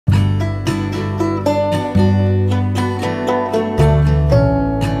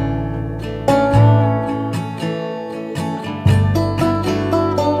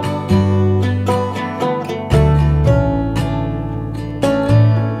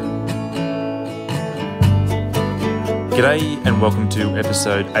G'day and welcome to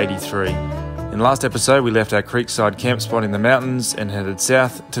episode 83. In the last episode we left our creekside camp spot in the mountains and headed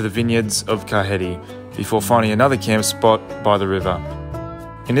south to the vineyards of Kaheti before finding another camp spot by the river.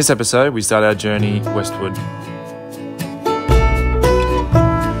 In this episode we start our journey westward.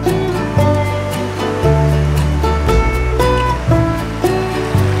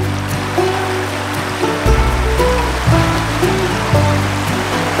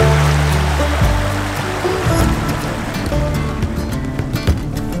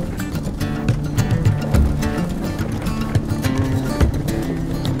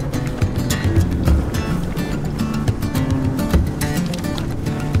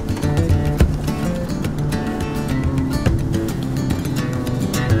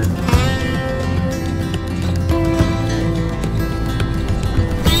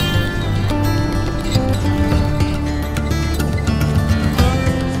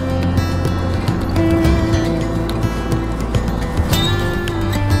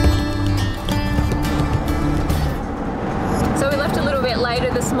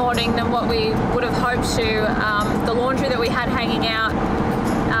 This morning than what we would have hoped to. The laundry that we had hanging out,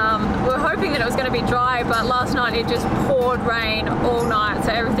 we were hoping that it was going to be dry, but last night it just poured rain all night,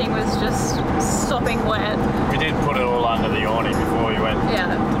 so everything was just sopping wet. We did put it all under the awning before we went to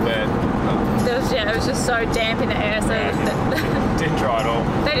bed. It was just so damp in the air, so it didn't dry at all.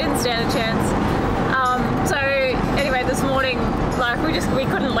 They didn't stand a chance. So anyway, this morning, we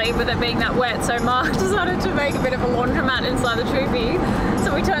couldn't leave with it being that wet, so Mark decided to make a bit of a laundromat inside the Troopy.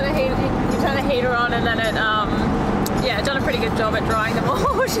 So we turned the heater on, and then it done a pretty good job at drying them all,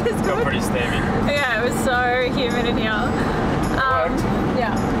 which is good. Got pretty steamy. Yeah, it was so humid in here.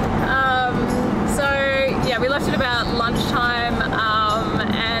 We left at about lunchtime,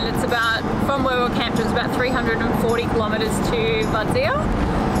 and it's about, from where we were camped, it was about 340 kilometres to VARDZIA.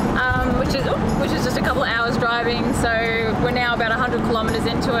 Which is just a couple of hours driving, so we're now about 100 kilometres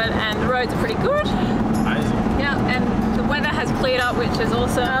into it, and the roads are pretty good. Amazing. Yeah, and the weather has cleared up, which is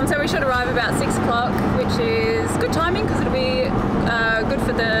awesome. So we should arrive about 6 o'clock, which is good timing because it'll be good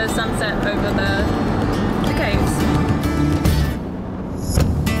for the sunset over the caves.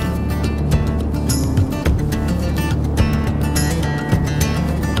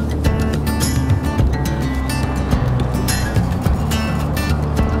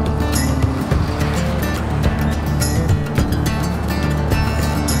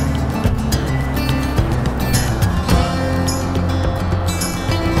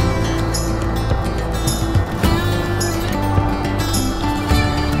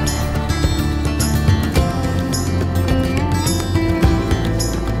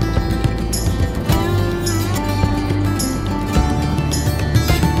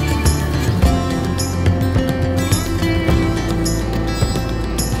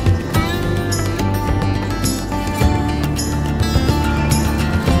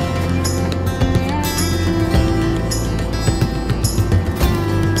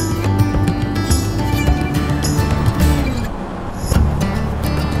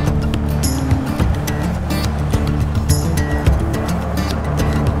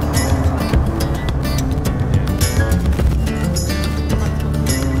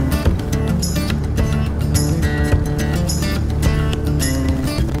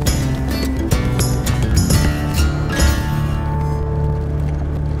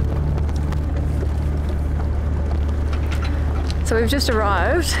 So we've just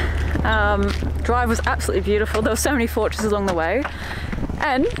arrived. Drive was absolutely beautiful. There were so many fortresses along the way.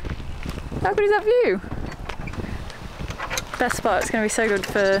 And how good is that view? Best spot. It's going to be so good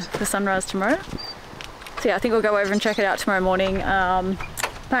for sunrise tomorrow. So yeah, I think we'll go over and check it out tomorrow morning.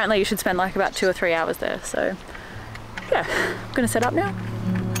 Apparently you should spend like about 2 or 3 hours there. So yeah, I'm going to set up now.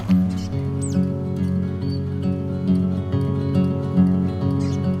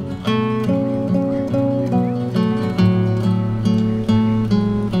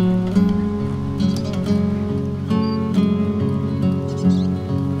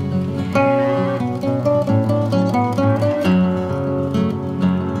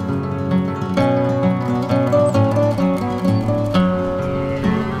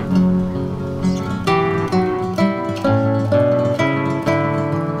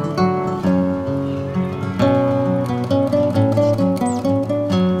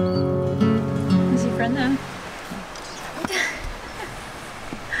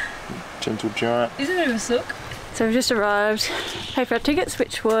 Gentle giant. He's a bit of a sook. So we've just arrived, paid for our tickets,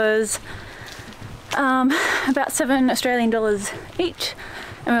 which was about $7 Australian each,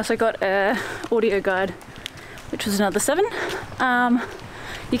 and we also got an audio guide, which was another $7.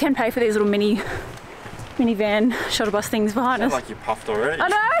 You can pay for these little mini minivan shuttle bus things behind us. Like you puffed already. I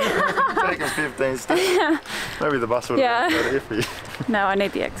know. Taking 15 steps. Yeah. Maybe the bus would have been better for you. No, I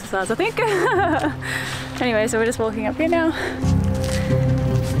need the exercise, I think. Anyway, so we're just walking up here now.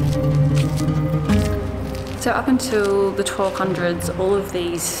 So up until the 1200s, all of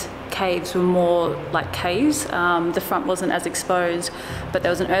these caves were more like caves. The front wasn't as exposed, but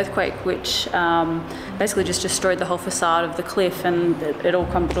there was an earthquake which basically just destroyed the whole facade of the cliff, and it all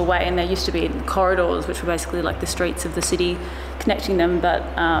crumbled away. And there used to be corridors which were basically like the streets of the city connecting them, but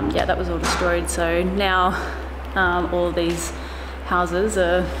yeah, that was all destroyed. So now all of these houses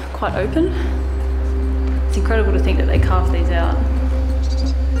are quite open. It's incredible to think that they carved these out.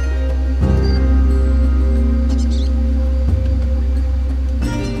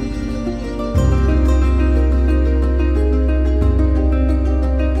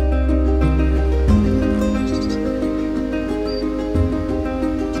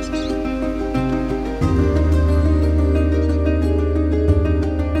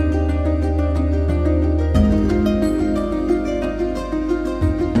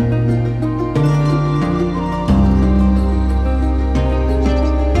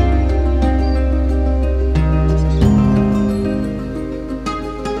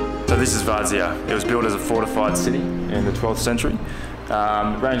 This is VARDZIA. It was built as a fortified city in the 12th century.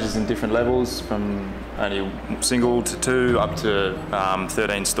 It ranges in different levels from only single to 2 up to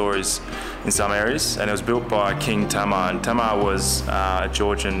 13 stories in some areas, and it was built by King Tamar, and Tamar was a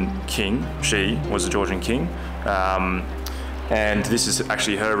Georgian king. She was a Georgian king, and this is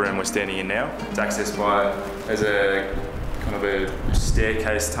actually her room we're standing in now. It's accessed by, there's a kind of a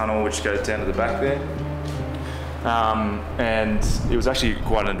staircase tunnel which goes down to the back there. And it was actually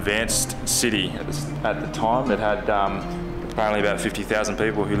quite an advanced city at the time. It had apparently about 50,000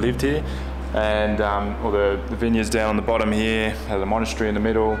 people who lived here, and all the vineyards down on the bottom here, had a monastery in the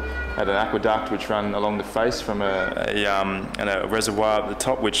middle, had an aqueduct which ran along the face from and a reservoir at the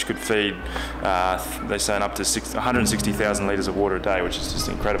top which could feed, they say, up to 160,000 litres of water a day, which is just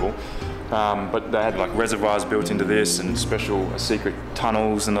incredible. But they had like reservoirs built into this and special secret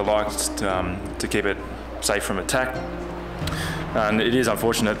tunnels and the likes to keep it safe from attack. And it is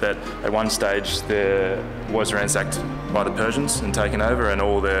unfortunate that at one stage there was ransacked by the Persians and taken over, and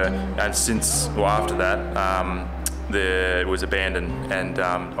after that it was abandoned and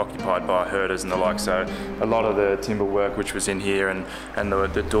occupied by herders and the like. So a lot of the timber work which was in here and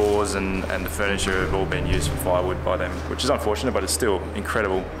the doors and the furniture have all been used for firewood by them, which is unfortunate, but it's still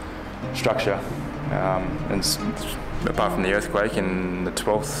incredible structure. And apart from the earthquake in the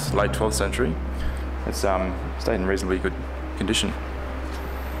late 12th century, it's stayed in reasonably good condition.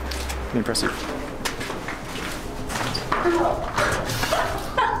 Pretty impressive.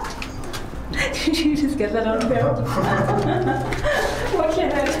 Did you just get that on film? Watch your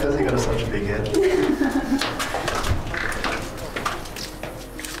head. It's because he got such a big head.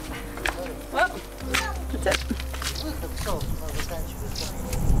 Well, that's it.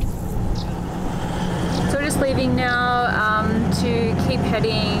 So we're just leaving now to keep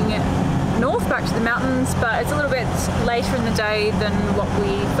heading north back to the mountains, but it's a little bit later in the day than what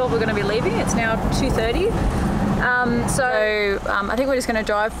we thought we were going to be leaving. It's now 2:30. So I think we're just going to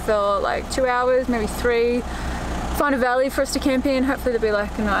drive for like 2 hours, maybe 3, find a valley for us to camp in. Hopefully there'll be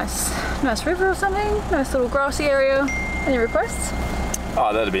like a nice river or something, nice little grassy area. Any requests?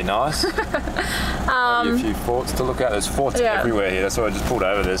 Oh, that'd be nice. Maybe a few forts to look at. There's forts everywhere here. That's why I just pulled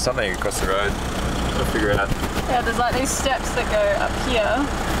over. There's something across the road. I'll figure it out. Yeah, there's like these steps that go up here.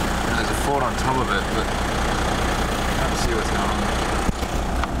 There's a fort on top of it, but I can't see what's going on.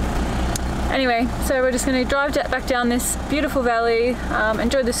 Anyway, so we're just going to drive back down this beautiful valley,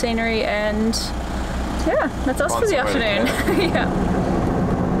 enjoy the scenery, and yeah, that's us for the afternoon. Yeah.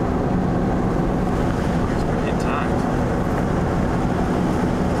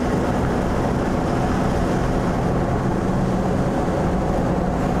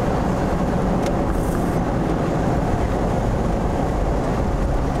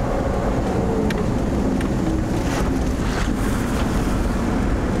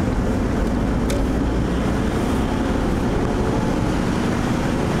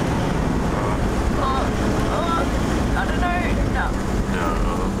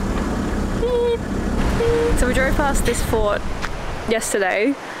 So we drove past this fort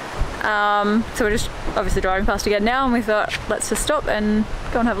yesterday, so we're just obviously driving past again now, and we thought let's just stop and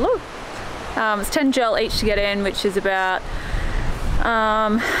go and have a look. It's 10 gel each to get in, which is about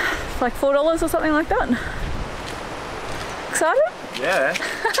like $4 or something like that. Excited? Yeah.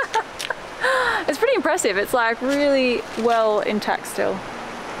 It's pretty impressive. It's like really well intact still.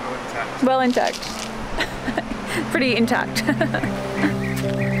 Well intact. Pretty intact.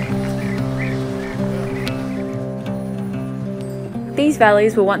 These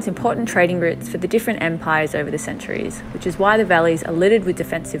valleys were once important trading routes for the different empires over the centuries, which is why the valleys are littered with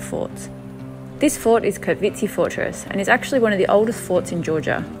defensive forts. This fort is Tbilisi Fortress and is actually one of the oldest forts in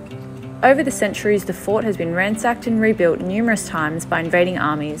Georgia. Over the centuries, the fort has been ransacked and rebuilt numerous times by invading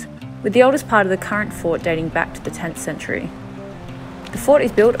armies, with the oldest part of the current fort dating back to the 10th century. The fort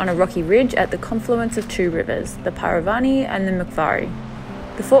is built on a rocky ridge at the confluence of two rivers, the Paravani and the Mukvari.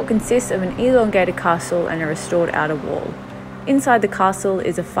 The fort consists of an elongated castle and a restored outer wall. Inside the castle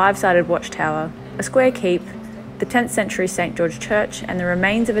is a 5-sided watchtower, a square keep, the 10th century St. George Church, and the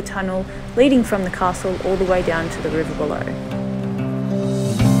remains of a tunnel leading from the castle all the way down to the river below.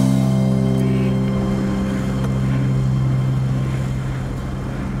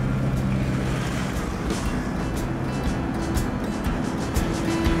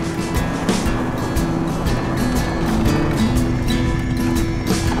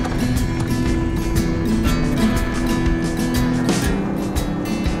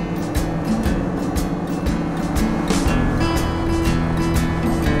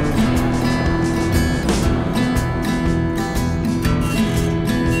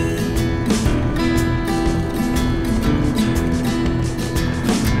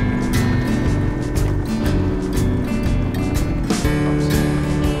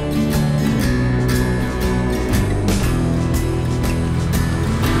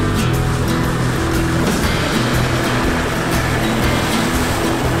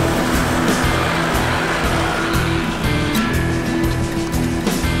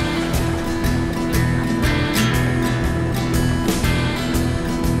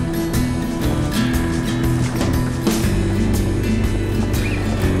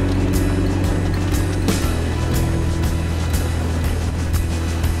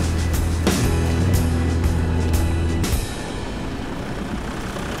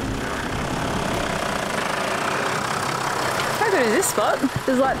 This spot,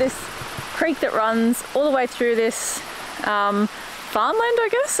 there's like this creek that runs all the way through this farmland, I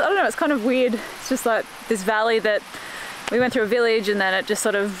guess. I don't know, it's kind of weird. It's just like this valley that we went through a village and then it just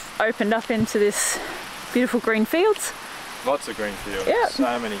sort of opened up into this beautiful green fields. Lots of green fields. Yeah.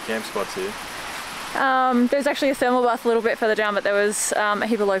 So many camp spots here. There's actually a thermal bath a little bit further down, but there was a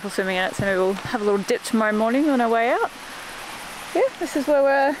heap of local swimming in it, so maybe we'll have a little dip tomorrow morning on our way out. Yeah, this is where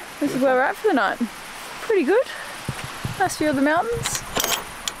we're at for the night. Pretty good. Nice view of the mountains.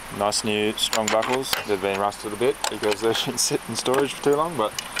 Nice new strong buckles. They've been rusted a bit because they shouldn't sit in storage for too long,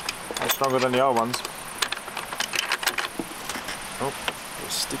 but they're stronger than the old ones. Oh, there's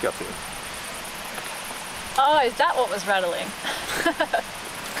a stick up here. Oh, is that what was rattling?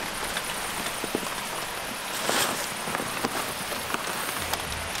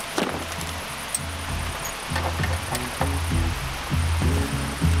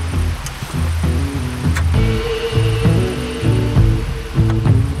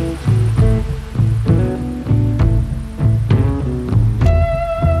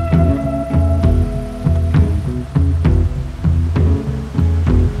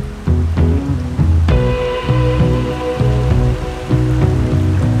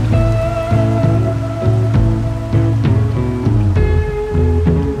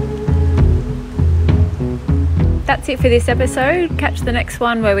 That's it for this episode. Catch the next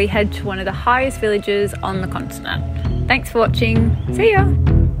one where we head to one of the highest villages on the continent. Thanks for watching. See ya!